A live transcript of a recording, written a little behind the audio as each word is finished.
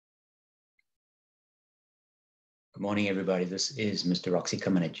Good morning, everybody. This is Mr. Roxy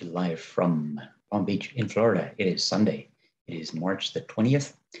coming at you live from Palm Beach in Florida. It is Sunday. It is March the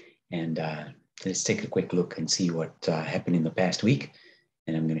 20th. And let's take a quick look and see what happened in the past week.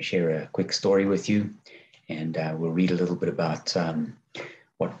 And I'm going to share a quick story with you. And we'll read a little bit about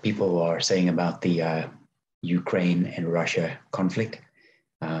what people are saying about the Ukraine and Russia conflict.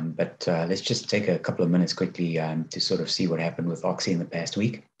 But let's just take a couple of minutes quickly to sort of see what happened with Oxy in the past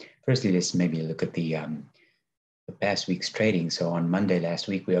week. Firstly, let's maybe look at the past week's trading. So on Monday last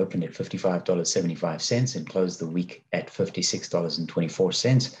week, we opened at $55.75 and closed the week at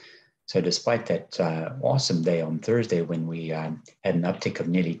 $56.24. So despite that awesome day on Thursday when we had an uptick of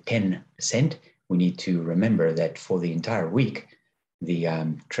nearly 10%, we need to remember that for the entire week,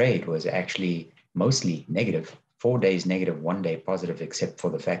 the trade was actually mostly negative. 4 days negative, 1 day positive, except for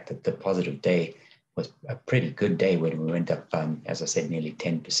the fact that the positive day was a pretty good day when we went up, as I said, nearly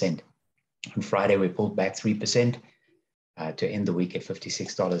 10%. On Friday, we pulled back 3% to end the week at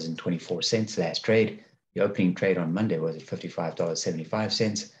 $56.24 last trade. The opening trade on Monday was at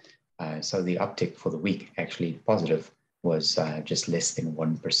 $55.75. So the uptick for the week, actually positive, was just less than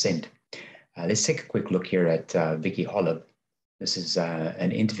 1%. Let's take a quick look here at Vicki Hollub. This is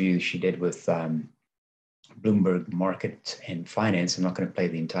an interview she did with Bloomberg Market and Finance. I'm not going to play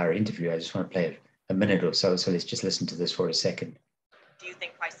the entire interview. I just want to play a minute or so. So let's just listen to this for a second. Do you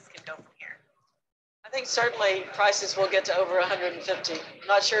think prices can go from here? I think certainly prices will get to over 150.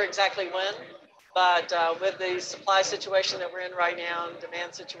 Not sure exactly when, but with the supply situation that we're in right now and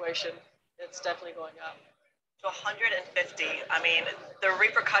demand situation, it's definitely going up. To 150. I mean, the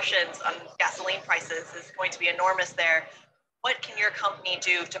repercussions on gasoline prices is going to be enormous there. What can your company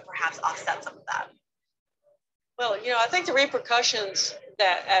do to perhaps offset some of that? Well, I think the repercussions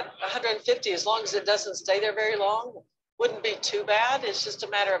that at 150, as long as it doesn't stay there very long, wouldn't be too bad. It's just a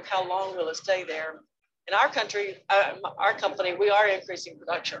matter of how long will it stay there. In our country, our company, we are increasing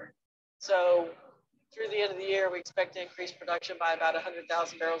production. So through the end of the year, we expect to increase production by about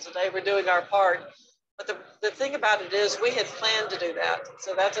 100,000 barrels a day. We're doing our part. But the thing about it is we had planned to do that.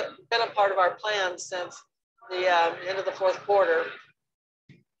 So that's been a part of our plan since the end of the fourth quarter.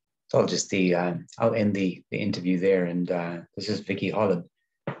 So I'll end the interview there. And this is Vicki Hollub,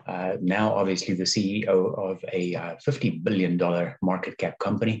 now obviously the CEO of a $50 billion market cap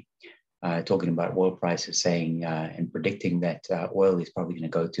company, talking about oil prices, saying and predicting that oil is probably going to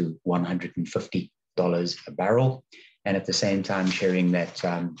go to $150 a barrel. And at the same time sharing that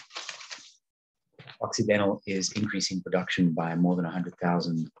Occidental is increasing production by more than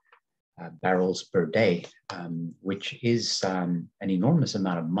 100,000 barrels per day, which is an enormous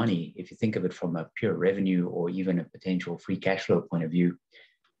amount of money. If you think of it from a pure revenue or even a potential free cash flow point of view,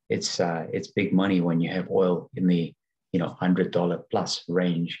 it's big money when you have oil in the $100 plus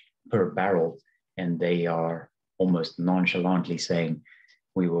range per barrel, and they are almost nonchalantly saying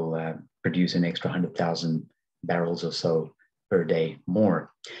we will produce an extra 100,000 barrels or so per day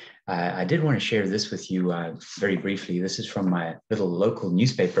more. I did want to share this with you very briefly. This is from my little local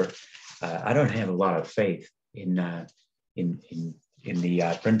newspaper. I don't have a lot of faith in the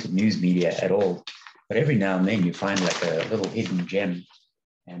printed news media at all, but every now and then you find like a little hidden gem,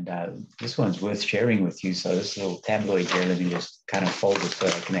 and this one's worth sharing with you. So this little tabloid here, let me just kind of fold it so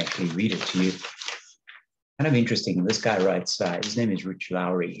I can actually read it to you. Kind of interesting. This guy writes, his name is Rich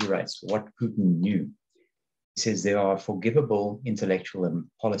Lowry. He writes, "What Putin knew." He says there are forgivable intellectual and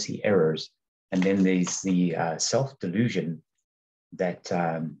policy errors, and then there's the self-delusion that,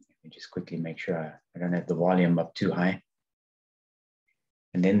 let me just quickly make sure I don't have the volume up too high.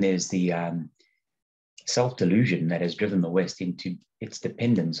 And then there's the self-delusion that has driven the West into its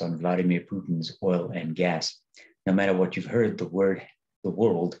dependence on Vladimir Putin's oil and gas. No matter what you've heard, the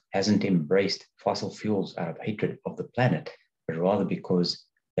world hasn't embraced fossil fuels out of hatred of the planet, but rather because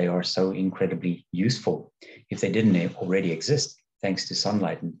they are so incredibly useful. If they didn't already exist, thanks to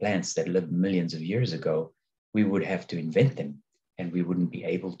sunlight and plants that lived millions of years ago, we would have to invent them, and we wouldn't be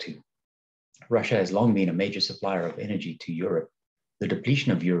able to. Russia has long been a major supplier of energy to Europe. The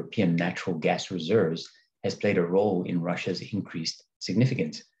depletion of European natural gas reserves has played a role in Russia's increased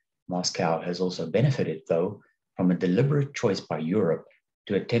significance. Moscow has also benefited, though, from a deliberate choice by Europe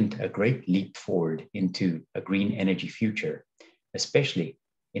to attempt a great leap forward into a green energy future, especially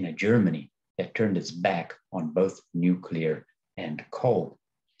in a Germany that turned its back on both nuclear and coal.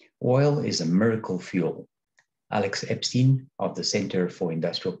 Oil is a miracle fuel. Alex Epstein of the Center for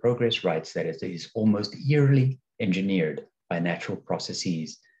Industrial Progress writes that it is almost eerily engineered by natural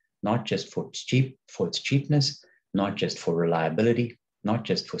processes, not just for its cheapness, not just for reliability, not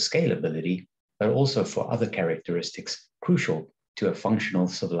just for scalability, but also for other characteristics crucial to a functional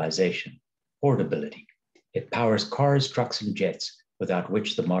civilization: portability. It powers cars, trucks, and jets, without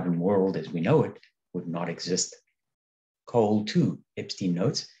which the modern world as we know it would not exist. Coal, too, Epstein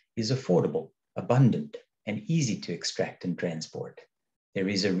notes, is affordable, abundant, and easy to extract and transport. There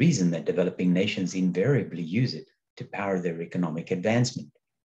is a reason that developing nations invariably use it to power their economic advancement.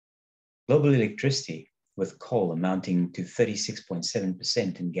 Global electricity, with coal amounting to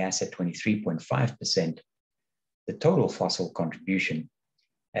 36.7% and gas at 23.5%, the total fossil contribution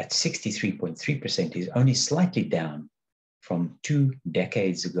at 63.3% is only slightly down from 2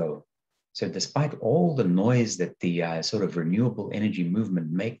 decades ago. So despite all the noise that the sort of renewable energy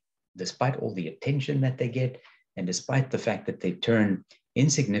movement make, despite all the attention that they get, and despite the fact that they turn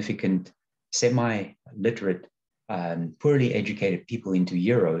insignificant, semi-literate, poorly educated people into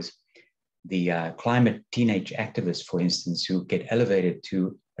heroes, the climate teenage activists, for instance, who get elevated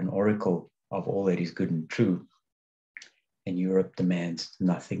to an oracle of all that is good and true, and Europe demands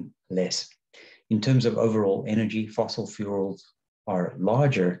nothing less. In terms of overall energy, fossil fuels are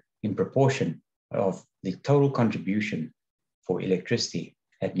larger in proportion of the total contribution for electricity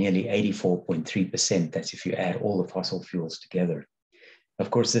at nearly 84.3%. That's if you add all the fossil fuels together.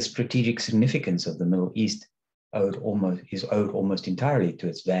 Of course, the strategic significance of the Middle East is owed almost entirely to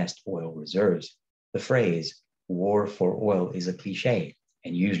its vast oil reserves. The phrase, war for oil, is a cliche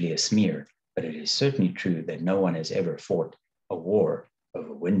and usually a smear, but it is certainly true that no one has ever fought a war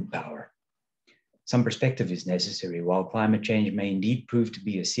over wind power. Some perspective is necessary. While climate change may indeed prove to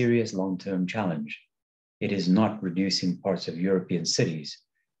be a serious long-term challenge, it is not reducing parts of European cities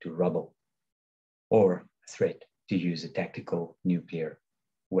to rubble or a threat to use a tactical nuclear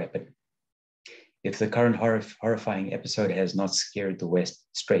weapon. If the current horrifying episode has not scared the West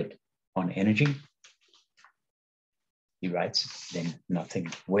straight on energy, he writes, then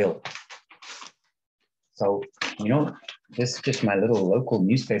nothing will. So, you know, this is just my little local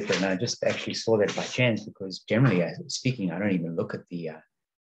newspaper, and I just actually saw that by chance because generally speaking, I don't even look at the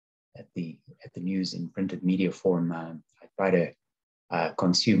news in printed media form. I try to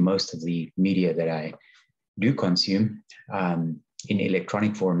consume most of the media that I do consume in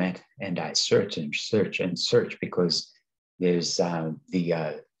electronic format, and I search and search and search because there's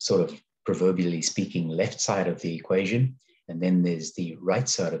the sort of proverbially speaking left side of the equation, and then there's the right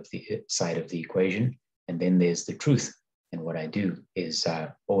side of the equation, and then there's the truth. And what I do is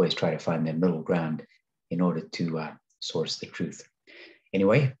always try to find that middle ground in order to source the truth.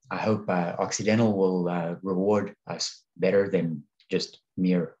 Anyway, I hope Occidental will reward us better than just a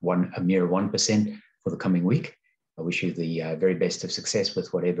mere 1% for the coming week. I wish you the very best of success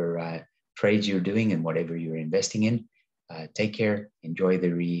with whatever trades you're doing and whatever you're investing in. Take care, enjoy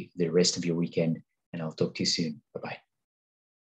the rest of your weekend, and I'll talk to you soon. Bye-bye.